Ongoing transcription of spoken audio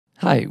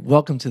Hi,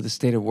 welcome to the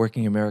State of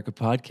Working America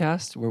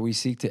podcast, where we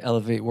seek to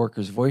elevate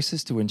workers'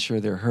 voices to ensure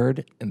they're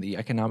heard in the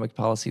economic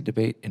policy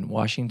debate in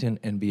Washington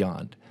and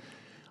beyond.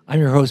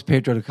 I'm your host,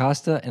 Pedro da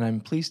Costa, and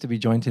I'm pleased to be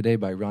joined today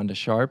by Rhonda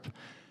Sharpe.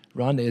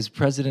 Rhonda is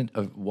president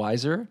of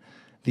WISER,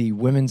 the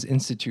Women's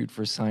Institute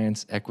for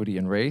Science, Equity,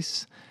 and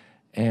Race,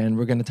 and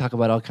we're going to talk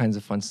about all kinds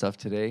of fun stuff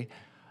today.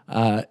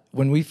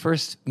 When we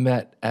first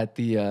met at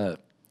the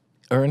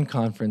EARN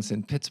conference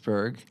in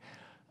Pittsburgh,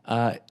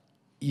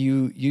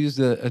 you used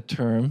a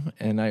term,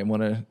 and I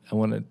want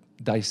to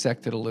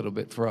dissect it a little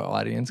bit for our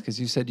audience, because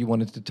you said you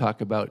wanted to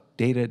talk about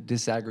data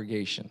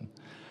disaggregation.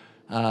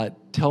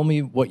 Tell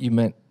me what you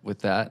meant with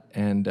that,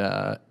 and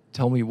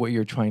tell me what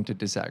you're trying to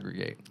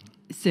disaggregate.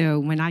 So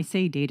when I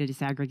say data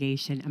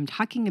disaggregation, I'm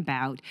talking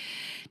about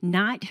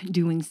not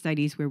doing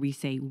studies where we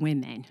say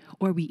women,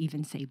 or we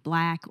even say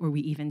Black, or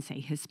we even say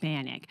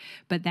Hispanic,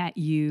 but that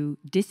you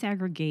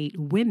disaggregate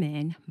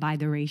women by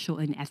the racial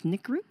and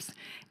ethnic groups.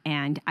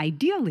 And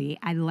ideally,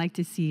 I'd like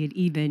to see it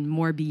even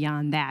more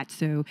beyond that.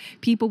 So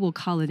people will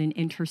call it an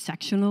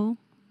intersectional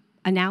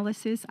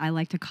analysis. I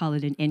like to call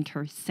it an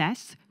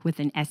interses with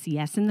an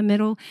SES in the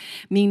middle,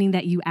 meaning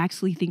that you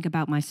actually think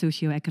about my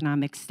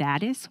socioeconomic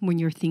status when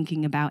you're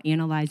thinking about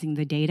analyzing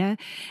the data.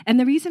 And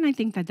the reason I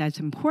think that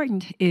that's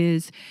important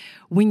is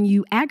when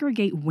you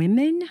aggregate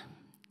women,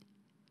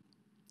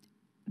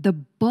 the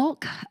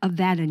bulk of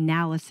that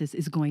analysis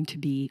is going to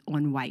be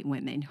on white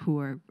women, who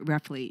are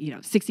roughly,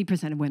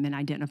 60% of women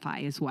identify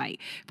as white,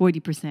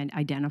 40%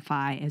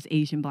 identify as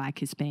Asian, Black,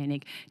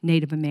 Hispanic,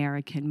 Native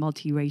American,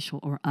 multiracial,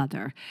 or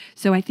other.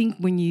 So I think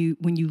when you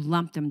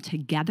lump them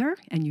together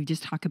and you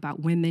just talk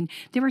about women,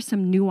 there are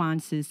some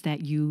nuances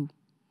that you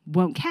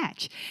won't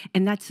catch.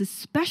 And that's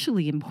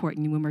especially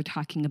important when we're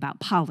talking about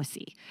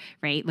policy,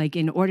 right? Like,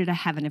 in order to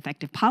have an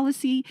effective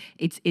policy,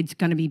 it's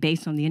going to be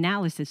based on the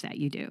analysis that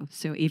you do.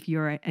 So if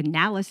your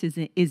analysis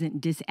isn't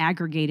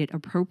disaggregated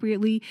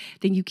appropriately,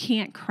 then you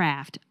can't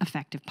craft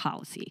effective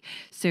policy.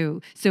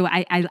 So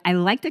I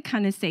like to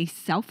kind of say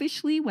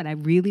selfishly, what I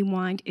really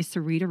want is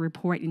to read a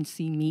report and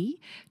see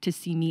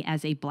me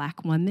as a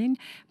Black woman,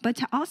 but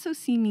to also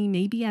see me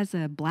maybe as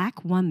a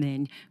Black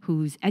woman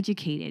who's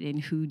educated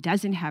and who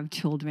doesn't have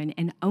children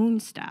and own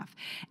stuff,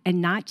 and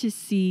not just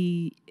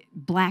see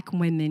Black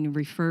women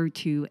referred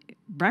to,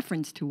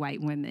 reference to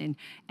white women,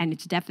 and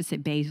it's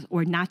deficit based,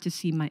 or not to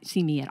see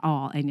me at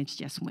all, and it's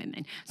just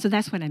women. So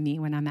that's what I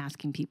mean when I'm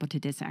asking people to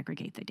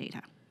disaggregate the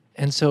data.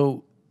 And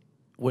so,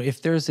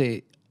 if there's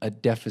a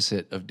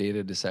deficit of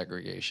data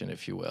disaggregation,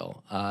 if you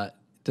will,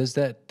 does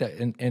that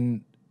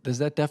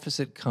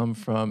deficit come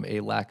from a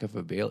lack of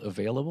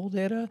available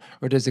data,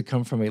 or does it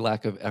come from a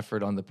lack of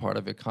effort on the part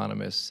of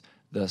economists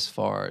thus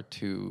far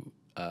to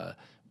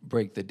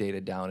break the data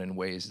down in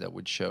ways that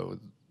would show,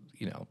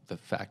 the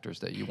factors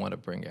that you want to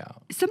bring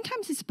out?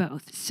 Sometimes it's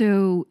both.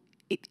 So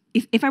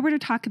if I were to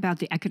talk about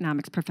the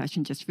economics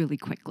profession just really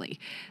quickly,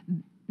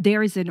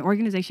 there is an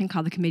organization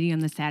called the Committee on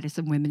the Status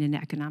of Women in the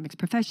Economics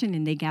Profession,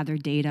 and they gather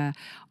data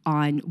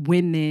on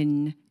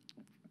women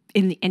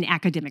in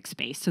academic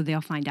space. So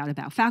they'll find out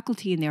about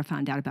faculty and they'll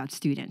find out about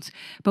students.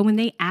 But when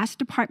they ask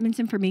departments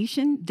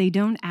information, they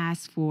don't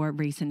ask for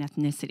race and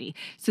ethnicity.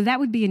 So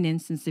that would be an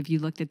instance, if you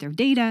looked at their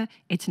data,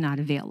 it's not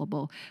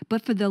available.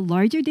 But for the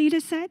larger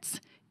data sets,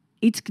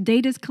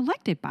 data is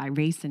collected by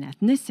race and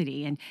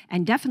ethnicity.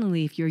 And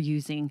definitely if you're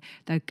using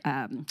the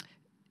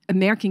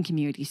American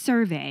Community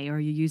Survey, or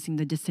you're using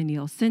the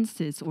decennial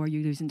census, or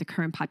you're using the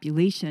current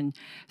population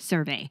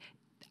survey,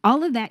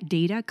 all of that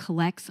data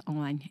collects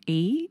on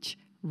age,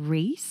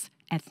 race,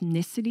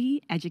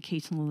 ethnicity,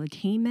 educational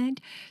attainment.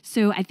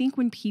 So I think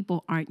when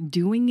people aren't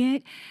doing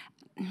it,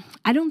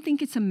 I don't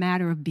think it's a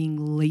matter of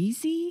being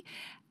lazy.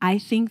 I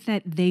think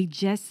that they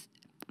just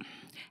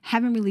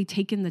haven't really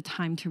taken the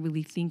time to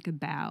really think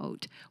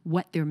about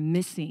what they're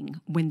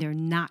missing when they're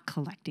not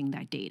collecting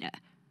that data,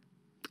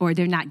 or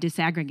they're not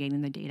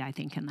disaggregating the data, I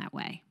think, in that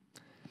way.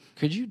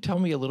 Could you tell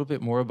me a little bit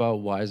more about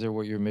WISER,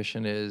 what your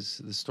mission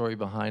is, the story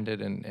behind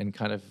it, and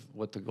kind of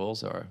what the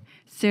goals are?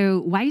 So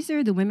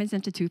WISER, the Women's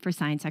Institute for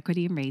Science,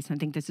 Equity, and Race, I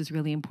think this is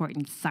really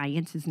important.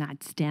 Science is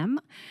not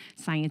STEM.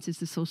 Science is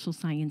the social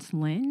science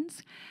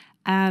lens.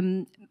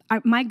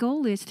 My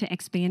goal is to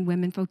expand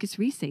women-focused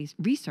research,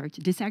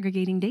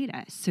 disaggregating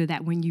data, so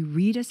that when you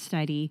read a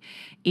study,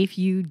 if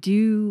you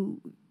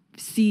do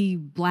see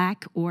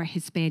Black or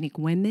Hispanic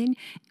women,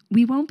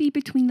 we won't be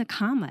between the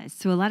commas.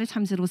 So a lot of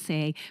times it'll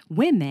say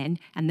women,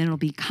 and then it'll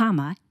be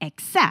comma,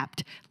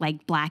 except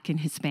like Black and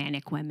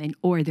Hispanic women,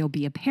 or there'll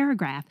be a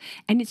paragraph,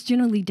 and it's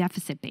generally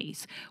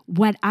deficit-based.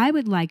 What I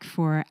would like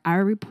for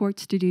our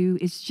reports to do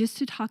is just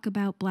to talk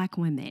about Black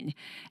women,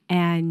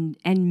 and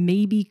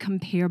maybe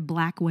compare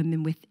Black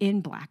women within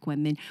Black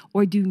women,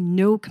 or do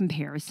no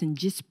comparison,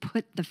 just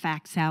put the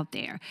facts out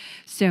there.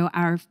 So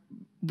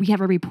we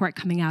have a report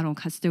coming out on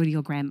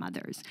custodial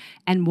grandmothers.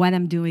 And what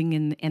I'm doing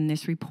in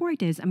this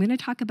report is I'm going to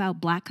talk about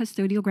Black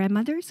custodial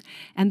grandmothers,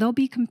 and they'll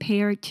be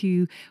compared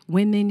to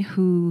women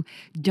who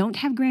don't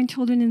have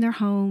grandchildren in their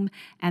home,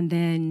 and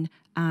then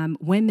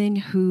women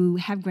who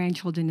have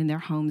grandchildren in their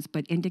homes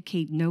but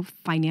indicate no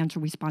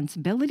financial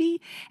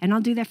responsibility. And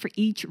I'll do that for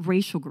each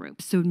racial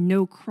group. So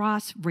no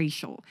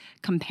cross-racial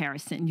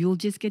comparison. You'll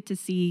just get to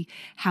see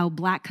how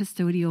Black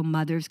custodial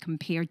mothers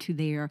compare to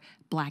their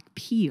Black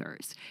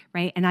peers,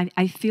 right? And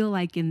I feel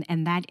like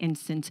in that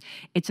instance,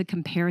 it's a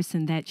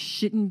comparison that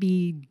shouldn't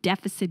be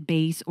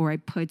deficit-based, or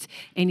it puts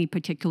any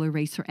particular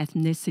race or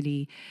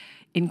ethnicity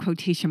in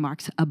quotation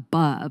marks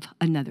above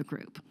another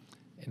group.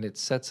 And it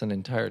sets an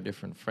entire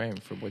different frame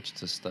from which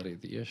to study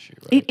the issue,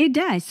 right? It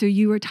does. So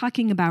you were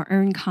talking about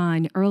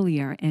Con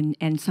earlier,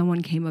 and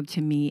someone came up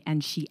to me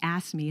and she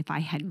asked me if I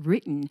had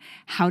written,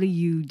 how do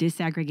you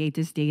disaggregate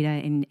this data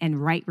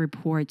and write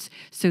reports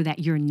so that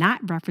you're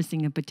not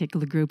referencing a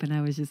particular group? And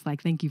I was just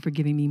like, thank you for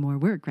giving me more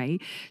work,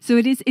 right? So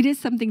it is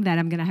something that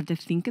I'm going to have to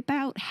think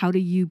about. How do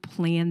you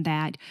plan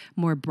that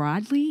more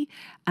broadly?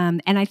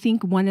 And I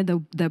think one of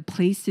the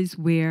places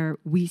where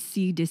we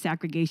see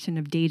disaggregation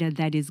of data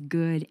that is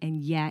good and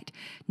yet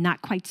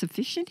not quite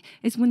sufficient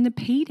is when the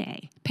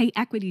pay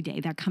equity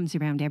day that comes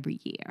around every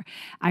year.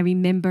 I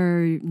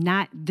remember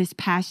not this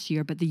past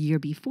year, but the year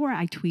before,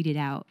 I tweeted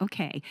out,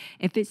 okay,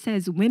 if it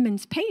says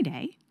women's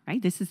payday,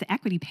 right, this is the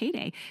equity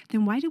payday,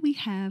 then why do we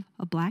have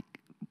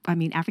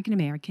African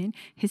American,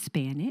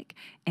 Hispanic,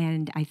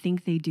 and I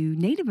think they do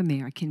Native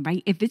American,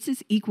 right? If this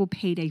is equal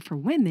payday for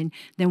women,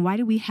 then why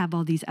do we have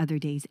all these other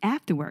days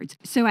afterwards?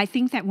 So I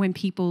think that when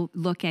people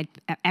look at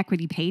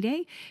equity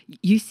payday,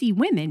 you see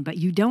women, but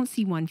you don't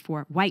see one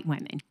for white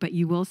women, but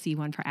you will see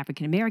one for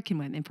African American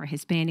women, for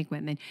Hispanic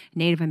women,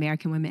 Native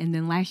American women, and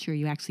then last year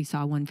you actually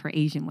saw one for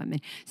Asian women.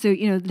 So,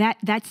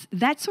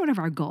 that's sort of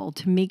our goal,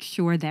 to make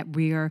sure that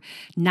we're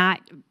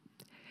not,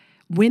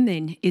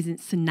 women isn't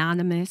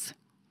synonymous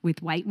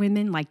with white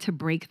women, like to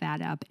break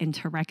that up and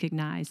to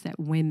recognize that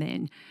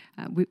women,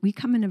 we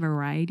come in a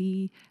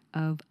variety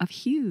of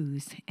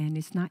hues, and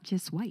it's not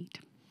just white.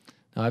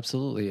 No,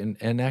 absolutely.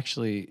 And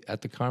actually,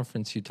 at the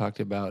conference, you talked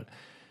about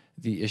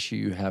the issue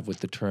you have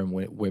with the term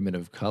women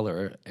of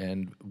color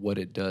and what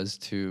it does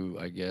to,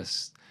 I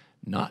guess,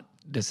 not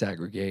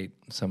disaggregate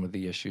some of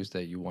the issues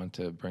that you want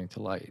to bring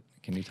to light.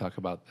 Can you talk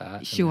about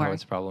that? Sure. And how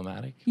it's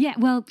problematic? Yeah,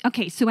 well,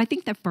 okay, so I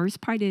think the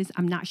first part is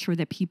I'm not sure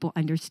that people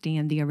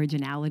understand the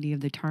originality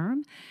of the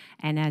term.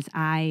 And as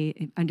I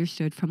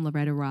understood from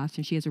Loretta Ross,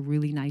 and she has a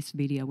really nice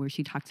video where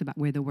she talks about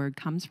where the word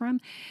comes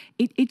from,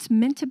 it's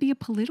meant to be a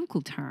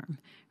political term,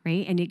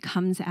 right? And it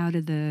comes out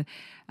of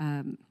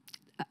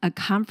a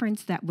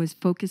conference that was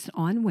focused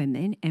on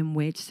women, in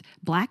which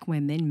Black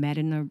women met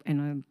in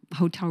a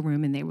hotel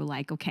room, and they were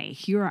like, okay,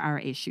 here are our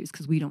issues,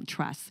 because we don't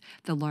trust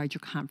the larger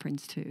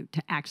conference to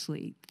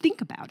actually think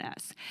about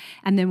us.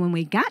 And then when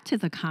we got to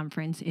the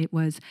conference, it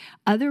was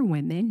other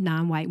women,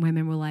 non-white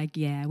women, were like,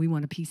 yeah, we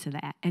want a piece of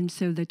that. And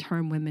so the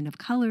term women of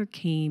color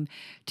came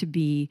to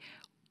be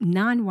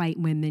non-white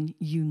women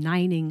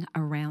uniting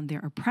around their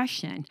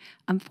oppression.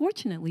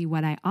 Unfortunately,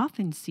 what I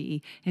often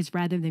see is,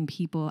 rather than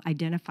people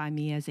identify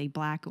me as a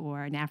Black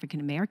or an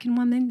African-American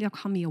woman, they'll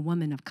call me a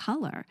woman of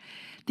color.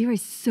 There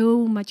is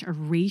so much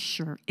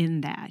erasure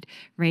in that,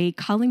 right?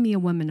 Calling me a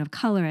woman of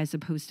color as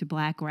opposed to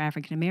Black or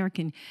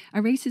African-American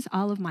erases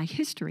all of my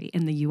history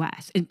in the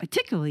U.S., and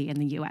particularly in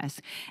the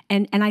U.S.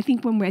 And I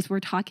think as we're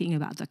talking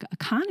about the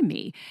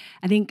economy,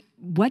 I think,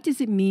 what does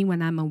it mean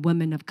when I'm a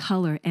woman of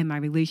color and my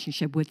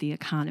relationship with the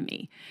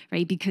economy,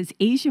 right? Because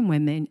Asian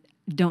women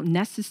don't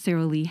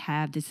necessarily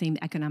have the same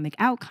economic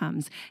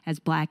outcomes as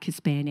Black,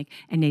 Hispanic,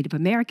 and Native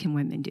American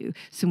women do.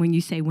 So when you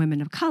say women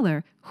of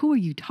color, who are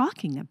you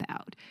talking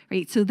about,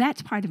 right? So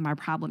that's part of my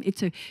problem.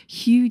 It's a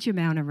huge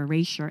amount of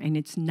erasure, and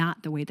it's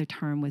not the way the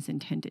term was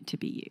intended to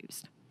be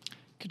used.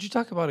 Could you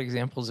talk about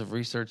examples of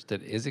research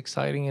that is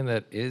exciting and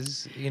that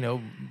is,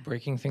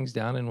 breaking things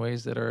down in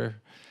ways that are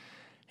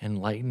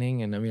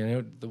enlightening? And I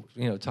mean,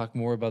 I know, talk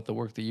more about the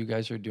work that you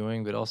guys are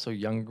doing, but also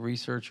young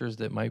researchers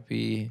that might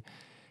be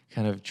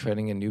kind of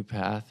treading a new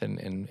path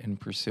and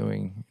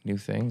pursuing new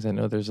things. I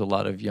know there's a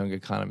lot of young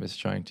economists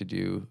trying to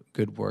do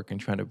good work and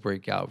trying to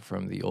break out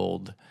from the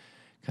old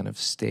kind of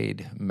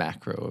staid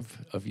macro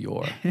of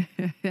yore.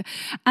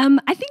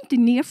 I think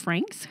Dania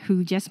Franks,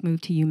 who just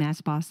moved to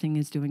UMass Boston,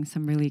 is doing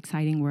some really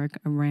exciting work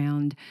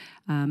around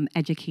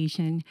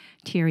education.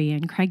 Terry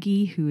Ann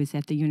Craigie, who is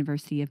at the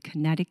University of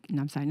Connecticut,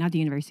 not the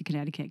University of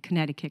Connecticut,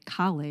 Connecticut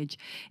College,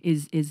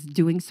 is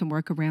doing some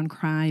work around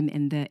crime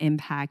and the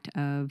impact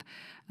of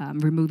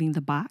removing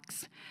the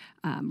box.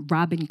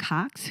 Robin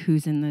Cox,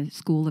 who's in the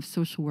School of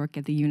Social Work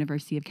at the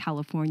University of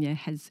California,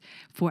 has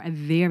for a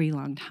very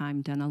long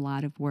time done a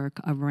lot of work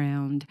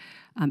around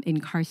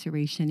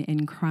incarceration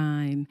and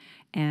crime,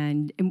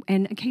 and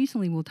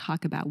occasionally we'll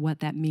talk about what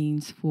that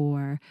means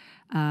for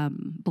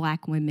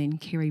Black women.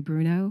 Carrie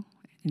Bruno,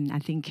 and I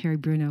think Carrie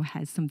Bruno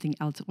has something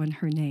else on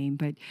her name,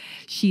 but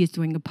she is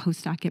doing a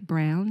postdoc at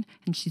Brown,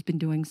 and she's been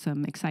doing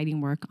some exciting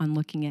work on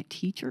looking at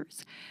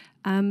teachers.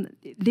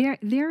 There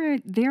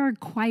are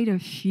quite a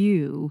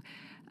few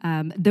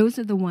Those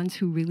are the ones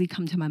who really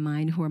come to my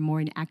mind, who are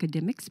more in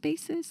academic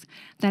spaces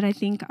that I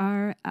think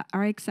are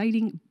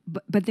exciting.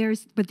 But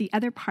the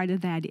other part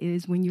of that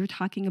is when you're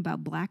talking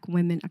about Black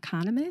women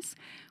economists,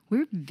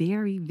 we're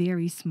very,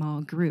 very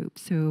small group.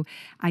 So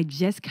I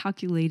just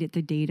calculated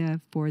the data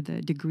for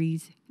the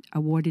degrees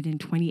awarded in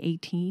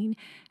 2018,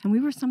 and we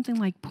were something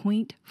like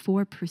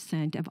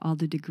 0.4% of all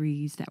the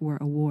degrees that were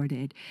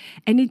awarded.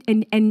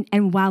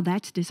 And while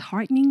that's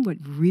disheartening, what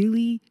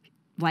really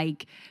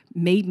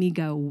made me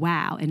go,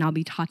 wow, and I'll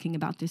be talking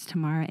about this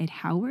tomorrow at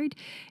Howard,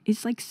 is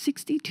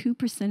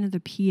 62% of the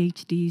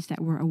PhDs that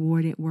were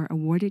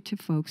awarded to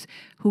folks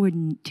who were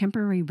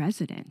temporary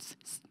residents,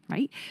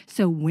 right?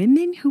 So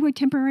women who were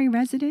temporary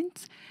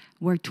residents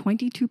were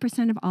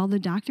 22% of all the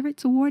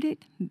doctorates awarded.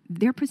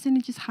 Their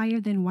percentage is higher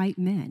than white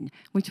men,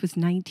 which was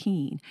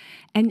 19.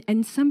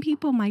 And some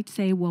people might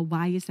say, well,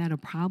 why is that a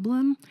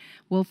problem?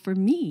 Well, for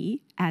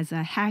me, as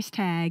a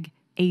hashtag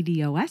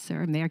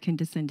ADOSer, American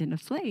Descendant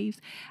of Slaves,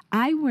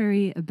 I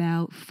worry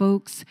about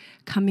folks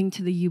coming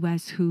to the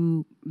U.S.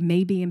 who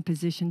may be in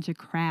position to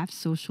craft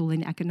social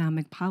and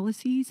economic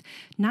policies,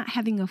 not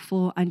having a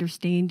full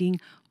understanding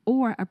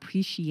or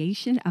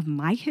appreciation of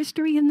my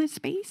history in this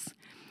space.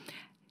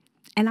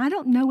 And I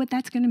don't know what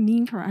that's going to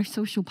mean for our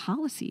social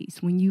policies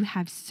when you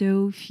have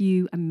so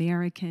few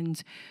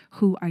Americans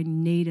who are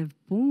native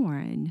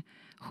born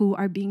who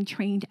are being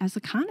trained as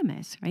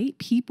economists, right?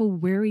 People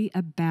worry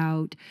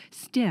about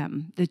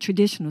STEM, the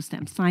traditional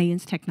STEM,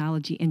 science,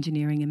 technology,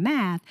 engineering, and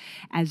math,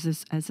 as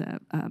a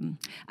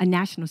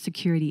national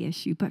security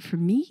issue. But for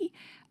me,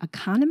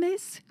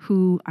 economists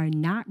who are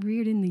not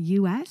reared in the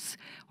U.S.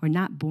 or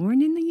not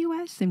born in the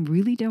U.S. and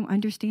really don't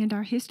understand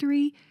our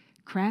history,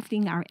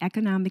 crafting our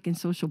economic and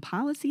social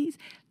policies,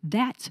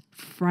 that's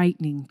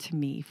frightening to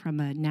me from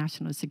a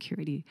national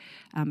security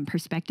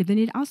perspective. And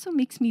it also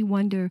makes me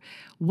wonder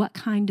what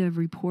kind of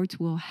reports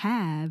we'll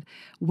have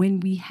when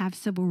we have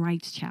civil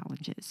rights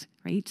challenges,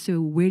 right? So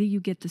where do you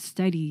get the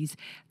studies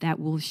that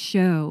will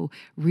show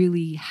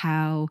really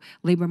how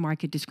labor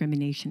market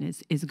discrimination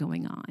is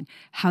going on?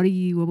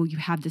 Will you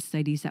have the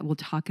studies that will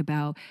talk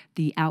about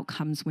the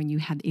outcomes when you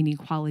have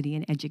inequality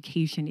in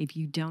education if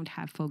you don't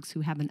have folks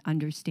who have an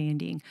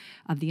understanding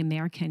of the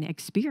American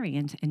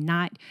experience and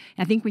not,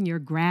 I think when you're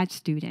a grad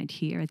student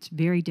here, it's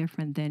very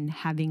different than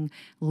having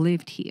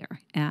lived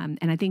here. And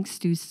I think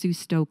Sue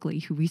Stokely,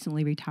 who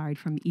recently retired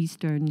from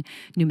Eastern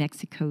New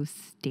Mexico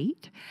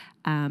State,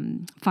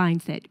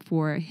 finds that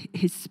for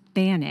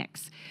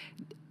Hispanics,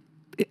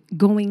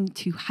 going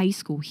to high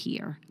school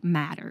here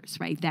matters,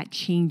 right? That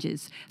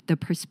changes the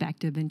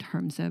perspective in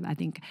terms of, I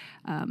think,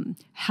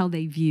 how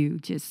they view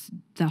just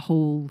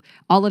all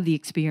of the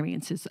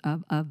experiences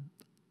of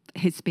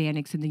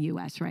Hispanics in the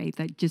U.S., right?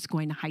 That just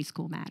going to high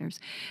school matters.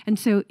 And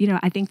so,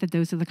 I think that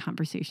those are the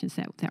conversations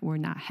that we're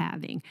not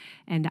having.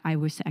 And I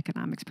wish the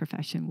economics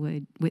profession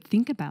would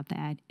think about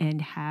that and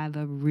have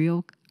a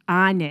real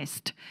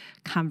honest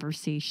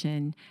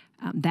conversation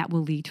that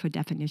will lead to a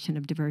definition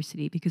of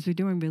diversity, because we're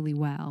doing really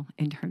well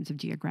in terms of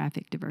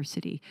geographic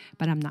diversity,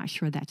 but I'm not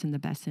sure that's in the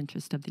best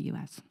interest of the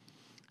U.S.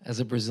 As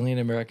a Brazilian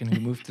American who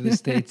moved to the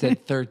States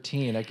at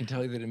 13, I can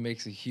tell you that it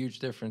makes a huge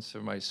difference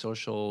for my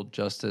social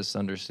justice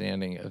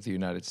understanding of the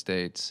United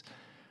States.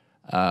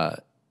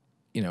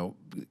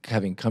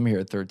 Having come here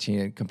at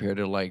 13 compared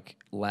to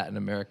Latin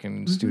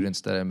American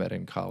students that I met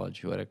in college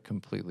who had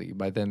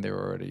by then they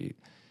were already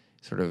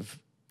sort of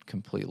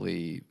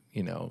completely,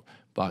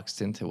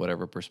 boxed into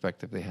whatever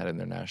perspective they had in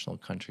their national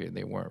country, and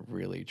they weren't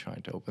really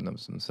trying to open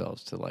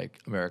themselves to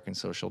American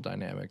social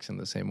dynamics in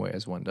the same way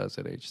as one does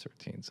at age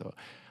 13. So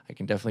I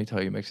can definitely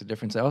tell you it makes a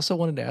difference. I also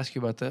wanted to ask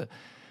you about the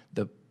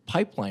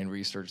pipeline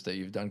research that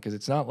you've done, because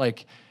it's not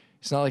like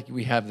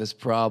we have this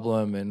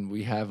problem and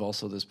we have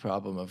also this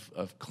problem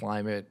of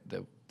climate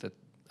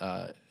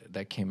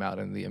that came out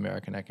in the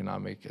American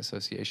Economic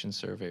Association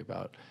survey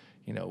about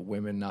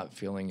women not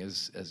feeling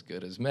as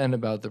good as men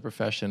about the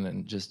profession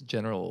and just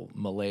general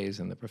malaise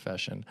in the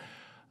profession.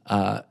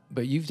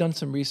 But you've done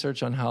some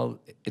research on how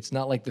it's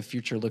not like the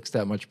future looks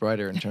that much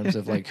brighter in terms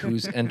of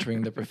who's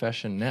entering the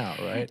profession now,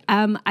 right?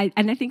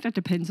 I think that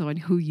depends on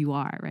who you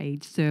are,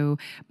 right? So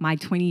my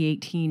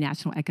 2018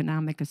 National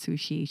Economic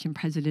Association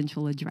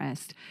presidential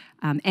address,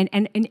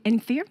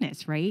 and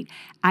fairness, right?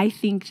 I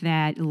think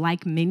that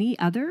like many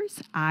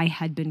others, I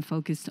had been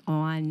focused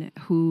on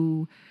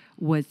who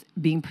was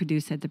being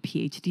produced at the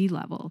PhD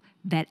level,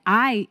 that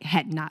I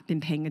had not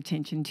been paying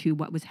attention to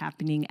what was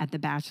happening at the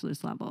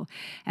bachelor's level.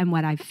 And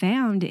what I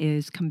found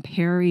is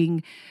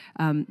comparing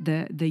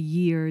the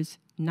years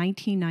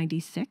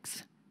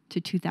 1996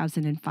 to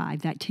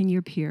 2005, that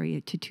 10-year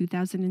period, to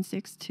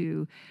 2006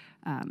 to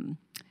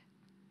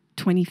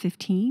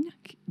 2015,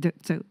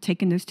 so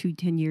taking those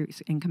 10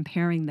 years and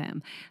comparing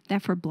them,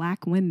 that for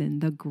Black women,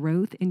 the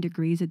growth in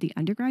degrees at the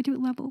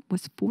undergraduate level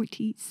was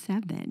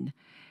 47.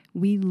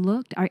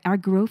 our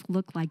growth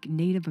looked like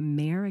Native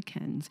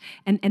Americans.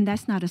 And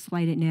that's not a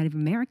slight at Native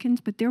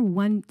Americans, but they're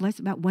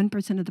about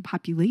 1% of the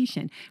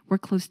population. We're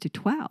close to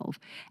 12.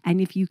 And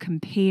if you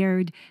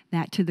compared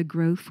that to the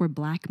growth for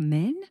Black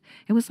men,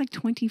 it was like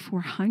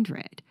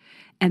 2,400.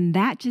 And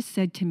that just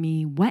said to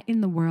me, what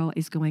in the world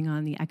is going on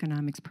in the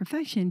economics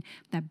profession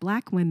that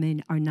Black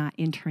women are not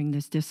entering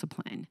this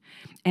discipline?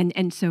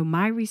 And so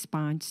my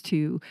response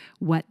to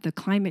what the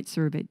climate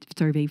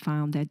survey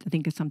found, that I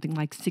think is something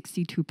like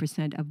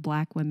 62% of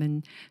Black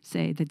women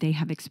say that they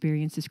have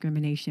experienced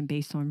discrimination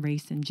based on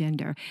race and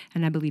gender.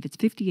 And I believe it's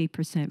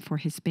 58% for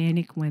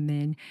Hispanic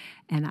women.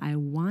 And I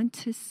want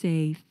to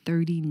say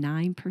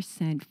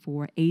 39%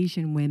 for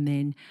Asian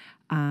women,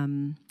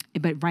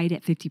 but right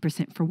at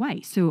 50% for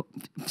white. So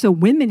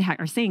women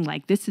are saying,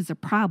 like, this is a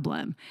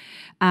problem.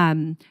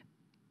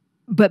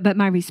 But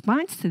my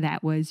response to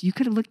that was, you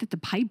could have looked at the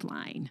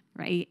pipeline,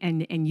 right?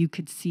 And you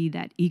could see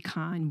that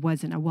econ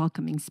wasn't a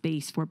welcoming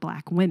space for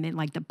Black women.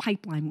 Like, the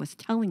pipeline was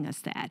telling us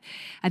that.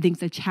 I think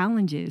the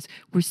challenge is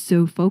we're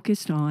so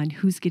focused on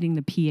who's getting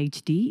the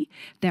PhD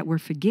that we're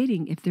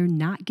forgetting if they're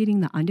not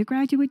getting the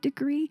undergraduate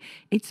degree,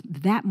 it's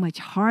that much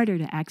harder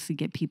to actually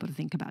get people to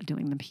think about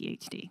doing the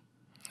PhD.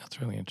 That's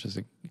really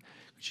interesting.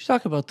 Could you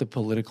talk about the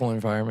political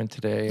environment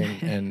today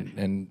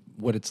and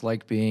what it's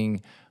like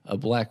being a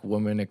Black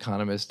woman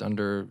economist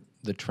under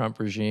the Trump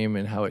regime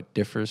and how it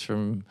differs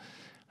from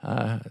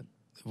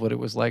what it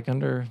was like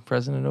under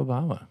President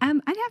Obama?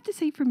 I'd have to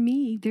say, for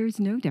me, there's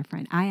no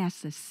different. I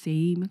ask the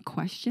same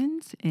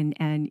questions, and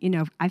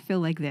I feel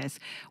like this,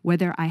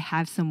 whether I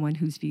have someone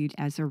who's viewed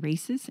as a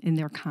racist in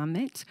their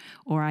comments,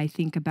 or I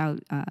think about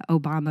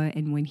Obama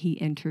and when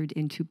he entered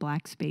into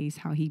Black space,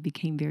 how he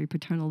became very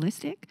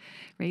paternalistic,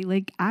 right?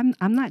 Like, I'm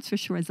not so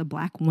sure as a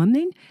Black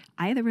woman,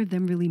 either of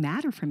them really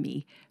matter for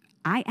me.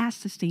 I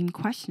ask the same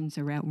questions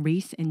around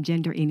race and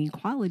gender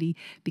inequality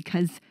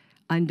because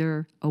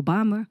under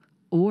Obama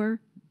or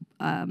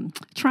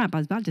Trump, I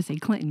was about to say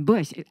Clinton,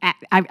 Bush,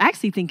 I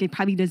actually think it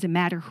probably doesn't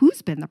matter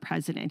who's been the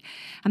president.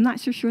 I'm not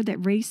so sure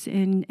that race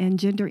and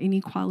gender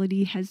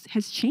inequality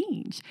has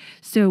changed.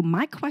 So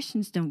my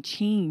questions don't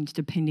change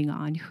depending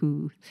on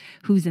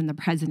who's in the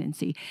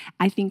presidency.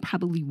 I think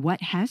probably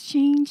what has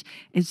changed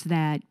is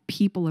that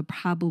people are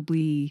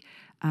probably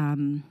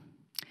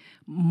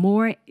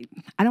more,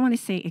 I don't want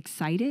to say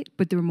excited,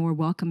 but they're more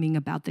welcoming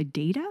about the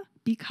data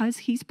because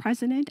he's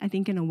president, I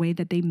think, in a way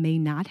that they may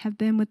not have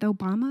been with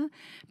Obama,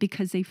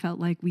 because they felt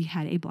like we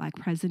had a Black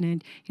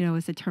president.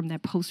 It's a term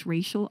that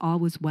post-racial, all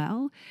was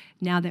well.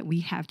 Now that we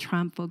have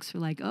Trump, folks are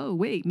like, oh,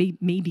 wait,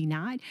 maybe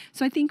not.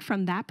 So I think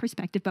from that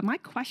perspective, but my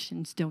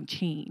questions don't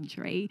change,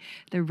 right?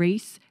 The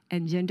race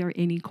and gender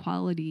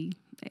inequality,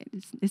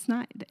 it's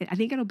not, I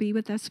think it'll be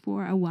with us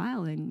for a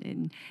while.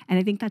 And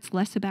I think that's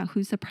less about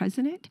who's the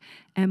president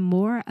and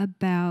more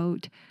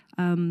about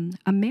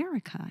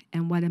America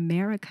and what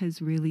America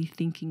is really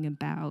thinking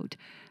about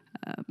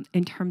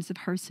in terms of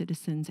her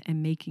citizens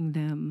and making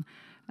them,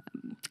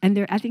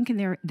 and I think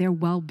in their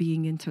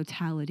well-being in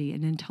totality.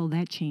 And until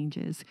that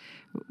changes,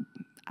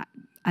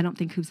 I don't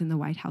think who's in the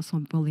White House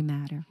will really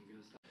matter.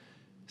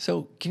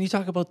 So can you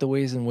talk about the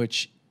ways in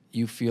which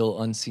you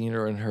feel unseen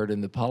or unheard in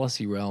the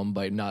policy realm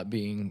by not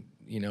being,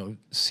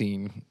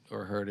 seen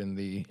or heard in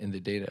the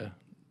data?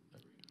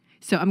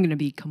 So I'm going to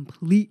be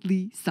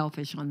completely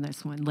selfish on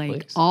this one, like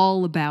Please.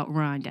 All about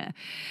Rhonda.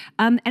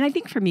 And I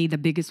think for me, the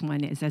biggest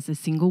one is as a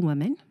single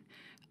woman,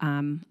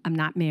 I'm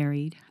not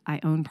married, I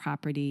own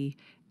property,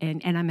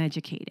 and I'm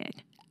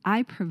educated.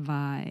 I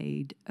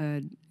provide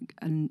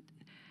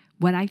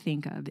what I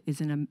think of is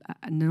an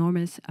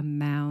enormous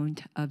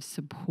amount of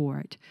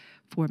support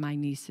for my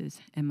nieces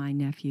and my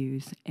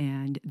nephews,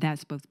 and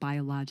that's both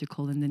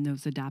biological and then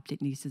those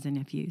adopted nieces and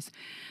nephews.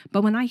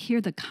 But when I hear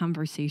the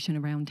conversation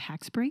around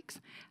tax breaks,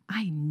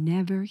 I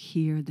never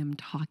hear them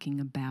talking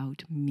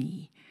about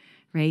me,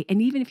 right?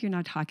 And even if you're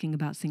not talking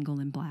about single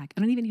and Black, I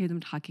don't even hear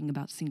them talking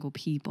about single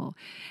people.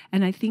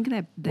 And I think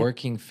that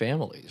working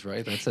families,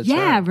 right? That's a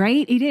term.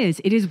 Right? It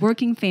is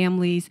working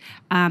families.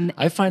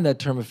 I find that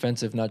term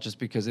offensive, not just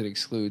because it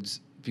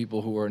excludes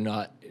people who are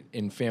not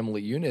in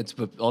family units,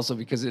 but also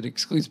because it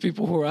excludes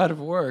people who are out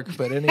of work.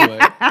 But anyway.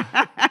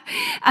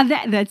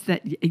 That's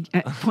that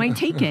point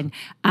taken.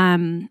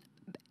 I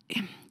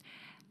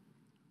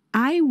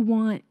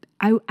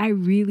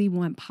really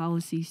want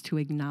policies to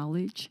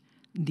acknowledge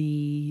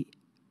the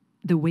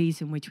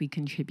ways in which we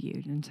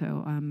contribute. And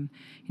so,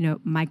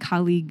 my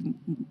colleague,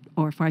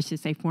 or I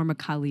should say former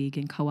colleague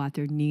and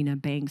co-author Nina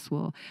Banks,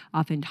 will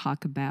often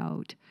talk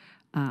about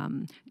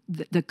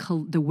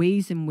the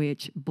ways in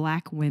which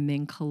Black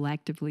women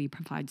collectively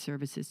provide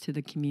services to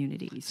the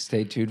communities.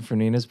 Stay tuned for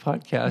Nina's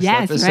podcast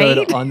episode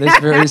right? on this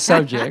very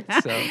subject.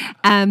 So.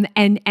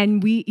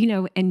 And we,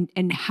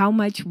 and how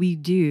much we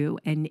do,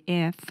 and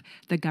if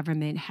the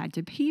government had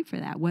to pay for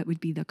that, what would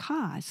be the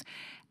cost?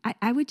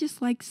 I would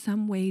just like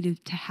some way to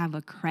have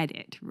a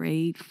credit,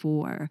 right,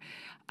 for,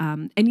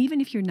 and even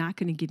if you're not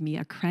going to give me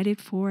a credit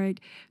for it,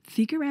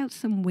 figure out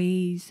some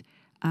ways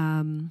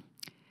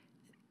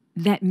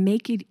that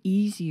make it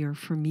easier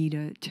for me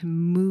to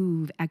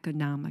move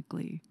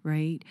economically,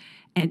 right?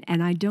 And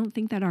I don't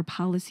think that our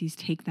policies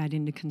take that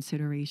into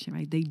consideration,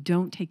 right? They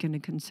don't take into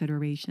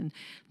consideration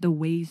the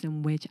ways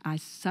in which I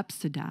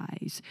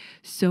subsidize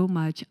so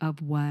much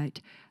of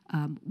what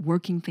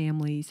working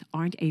families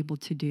aren't able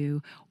to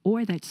do,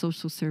 or that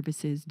social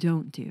services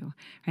don't do,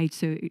 right?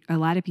 So a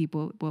lot of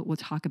people will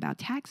talk about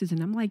taxes,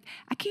 and I'm like,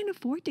 I can't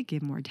afford to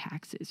give more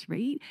taxes,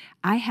 right?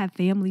 I have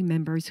family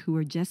members who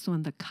are just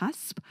on the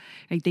cusp,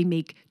 right? They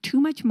make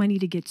too much money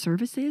to get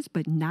services,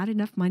 but not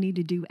enough money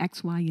to do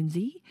X, Y, and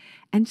Z.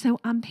 And so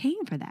I'm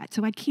paying for that.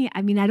 So I can't,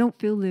 I don't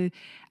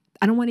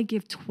want to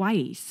give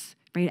twice,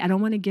 right? I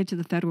don't want to give to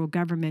the federal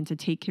government to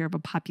take care of a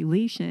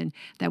population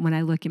that when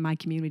I look in my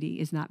community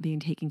is not being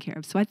taken care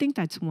of. So I think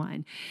that's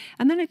one.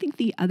 And then I think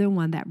the other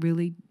one that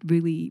really,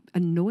 really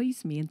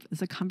annoys me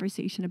is a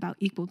conversation about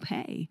equal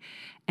pay.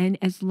 And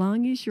as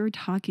long as you're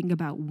talking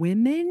about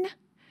women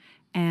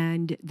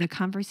and the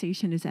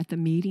conversation is at the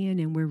median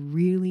and we're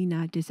really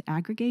not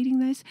disaggregating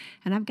this,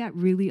 and I've got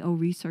really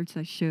old research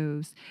that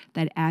shows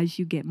that as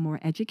you get more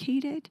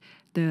educated,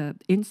 the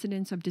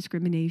incidence of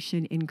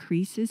discrimination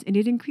increases, and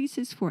it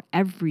increases for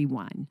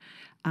everyone.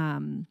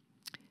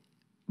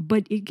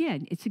 But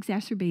again, it's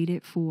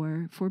exacerbated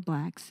for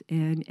Blacks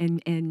and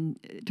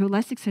to a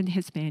less extent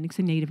Hispanics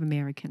and Native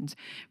Americans,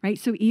 right?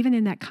 So even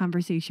in that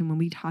conversation, when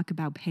we talk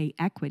about pay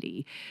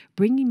equity,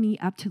 bringing me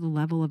up to the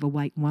level of a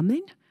white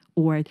woman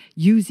or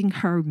using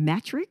her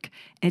metric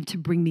and to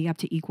bring me up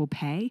to equal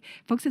pay.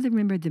 Folks have to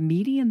remember the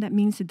median, that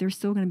means that there's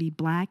still going to be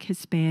Black,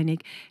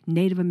 Hispanic,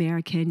 Native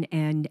American,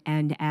 and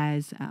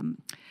as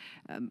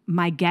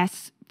my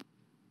guests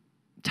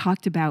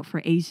talked about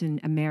for Asian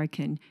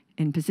American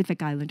and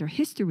Pacific Islander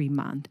History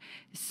Month,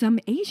 some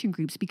Asian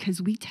groups,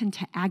 because we tend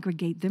to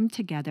aggregate them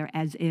together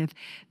as if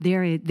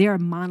they're a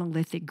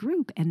monolithic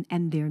group, and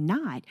they're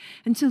not.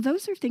 And so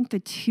those are, I think, the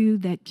two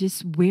that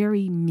just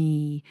worry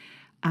me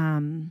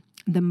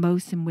the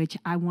most, in which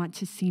I want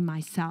to see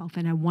myself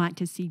and I want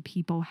to see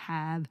people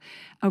have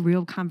a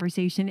real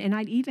conversation. And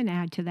I'd even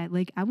add to that,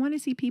 like, I want to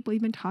see people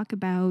even talk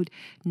about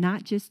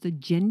not just the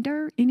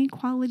gender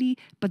inequality,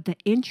 but the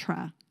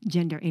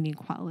intra-gender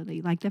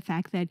inequality, like the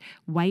fact that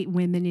white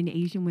women and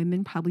Asian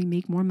women probably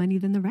make more money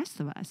than the rest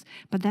of us.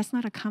 But that's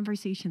not a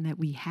conversation that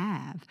we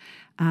have,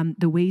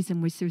 the ways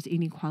in which there's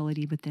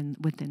inequality within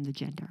the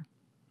gender.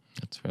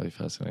 That's really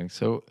fascinating.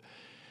 So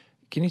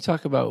can you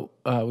talk about,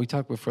 we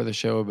talked before the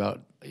show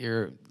about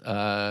your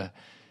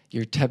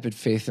tepid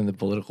faith in the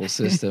political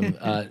system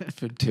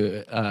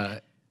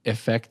to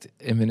affect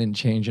imminent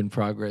change and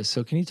progress.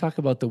 So can you talk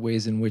about the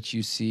ways in which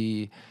you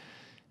see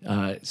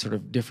sort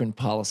of different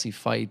policy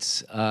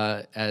fights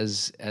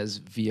as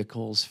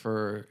vehicles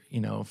for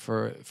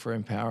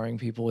empowering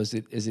people? Is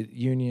it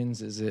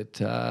unions? Is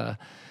it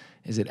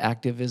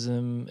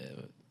activism?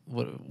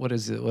 What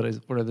is it?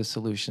 What are the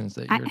solutions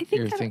that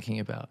you're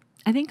thinking about?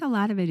 I think a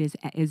lot of it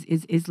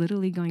is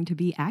literally going to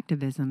be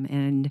activism,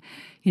 and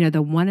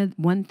the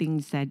one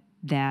things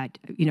that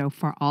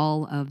for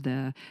all of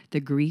the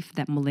grief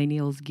that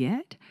millennials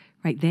get,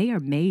 right? They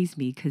amaze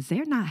me because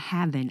they're not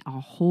having a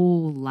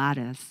whole lot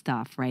of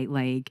stuff, right?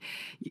 Like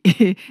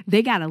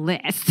they got a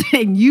list,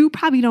 and you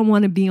probably don't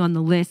want to be on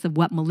the list of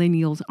what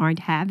millennials aren't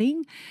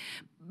having.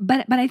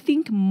 But I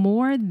think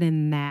more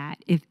than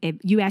that, if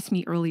you asked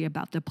me earlier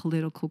about the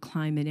political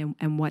climate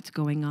and what's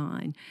going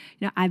on,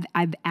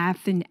 I've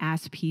often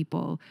asked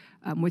people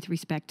with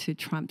respect to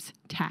Trump's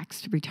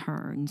tax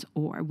returns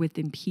or with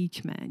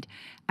impeachment,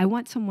 I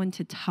want someone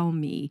to tell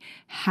me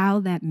how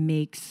that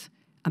makes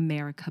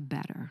America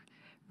better.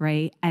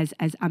 Right? As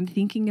I'm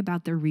thinking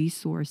about the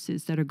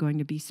resources that are going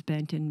to be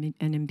spent in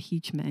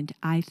impeachment,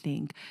 I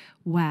think,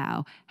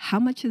 wow, how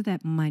much of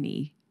that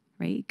money,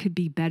 right, could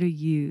be better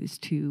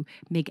used to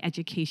make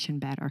education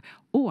better?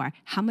 Or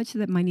how much of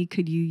that money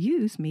could you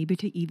use maybe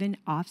to even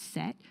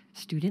offset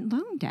student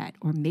loan debt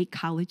or make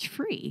college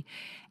free?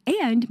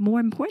 And more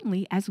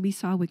importantly, as we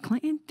saw with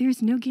Clinton,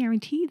 there's no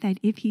guarantee that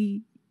if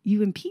you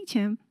impeach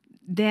him,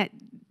 that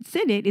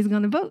Senate is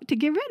going to vote to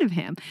get rid of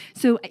him.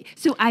 So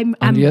I'm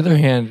on the other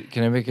hand,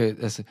 can I make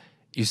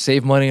you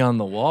save money on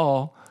the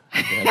wall?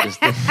 Yeah,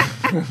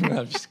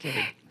 I'm just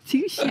kidding.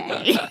 Touche.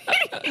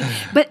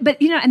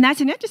 but and that's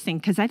an interesting,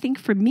 because I think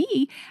for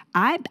me,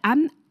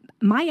 I'm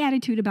my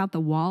attitude about the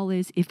wall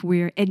is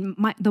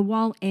the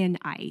wall and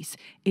ICE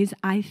is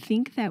I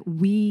think that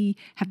we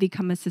have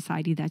become a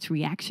society that's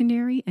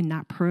reactionary and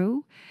not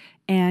pro.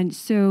 And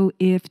so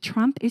if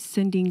Trump is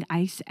sending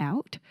ICE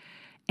out,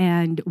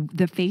 and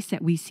the face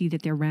that we see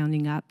that they're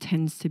rounding up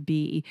tends to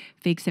be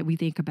folks that we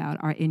think about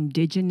are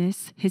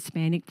indigenous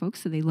Hispanic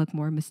folks, so they look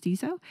more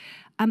mestizo.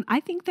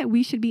 I think that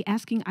we should be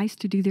asking ICE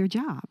to do their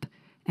job.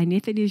 And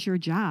if it is your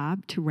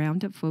job to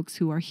round up folks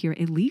who are here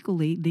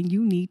illegally, then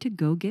you need to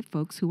go get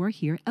folks who are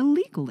here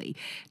illegally,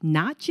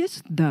 not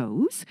just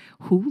those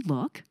who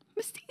look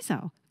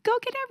mestizo. Go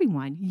get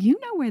everyone. You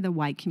know where the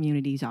white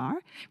communities are,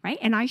 right?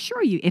 And I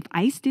assure you, if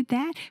ICE did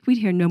that, we'd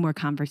hear no more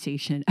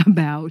conversation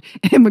about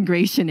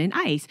immigration and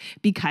ICE,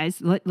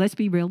 because let's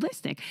be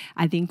realistic.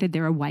 I think that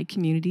there are white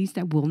communities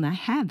that will not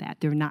have that.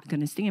 They're not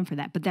going to stand for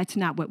that. But that's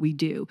not what we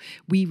do.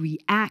 We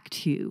react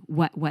to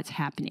what's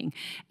happening.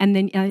 And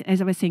then,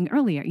 as I was saying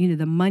earlier,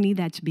 the money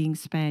that's being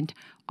spent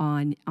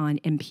on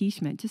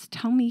impeachment, just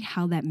tell me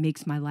how that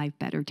makes my life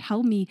better.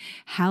 Tell me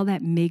how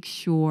that makes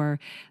sure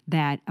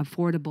that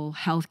affordable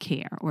health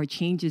care or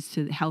changes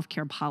to the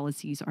healthcare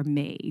policies are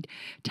made.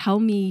 Tell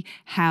me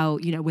how,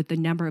 with the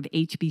number of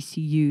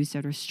HBCUs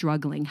that are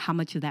struggling, how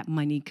much of that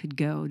money could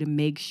go to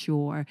make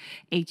sure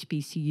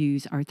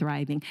HBCUs are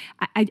thriving.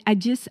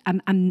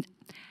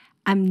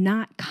 I'm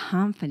not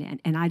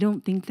confident, and I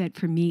don't think that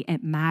for me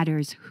it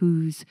matters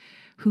who's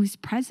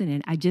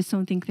president. I just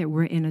don't think that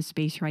we're in a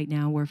space right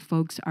now where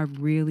folks are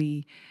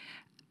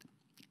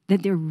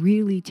they're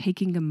really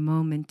taking a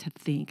moment to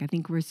think. I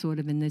think we're sort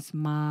of in this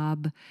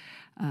mob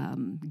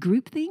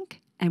groupthink,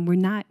 and we're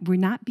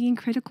not being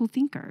critical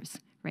thinkers,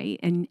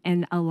 right?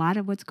 And a lot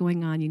of what's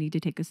going on, you need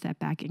to take a step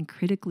back and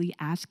critically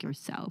ask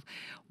yourself,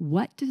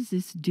 what does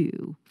this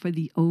do for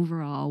the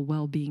overall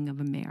well-being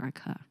of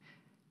America,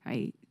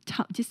 right?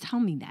 Just tell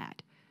me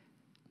that.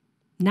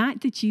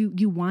 Not that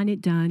you want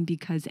it done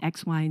because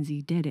X, Y, and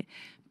Z did it,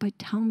 but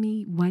tell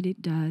me what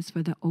it does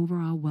for the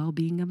overall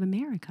well-being of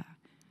America.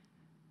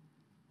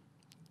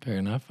 Fair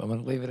enough. I'm going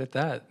to leave it at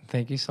that.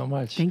 Thank you so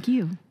much. Thank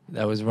you.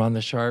 That was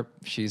Rhonda Sharpe.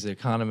 She's an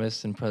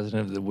economist and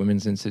president of the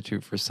Women's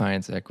Institute for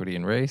Science, Equity,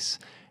 and Race.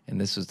 And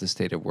this was the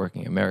State of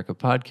Working America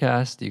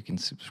podcast. You can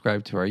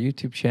subscribe to our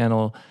YouTube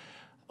channel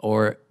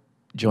or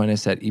join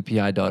us at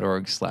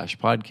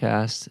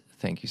epi.org/podcast.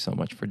 Thank you so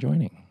much for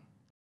joining.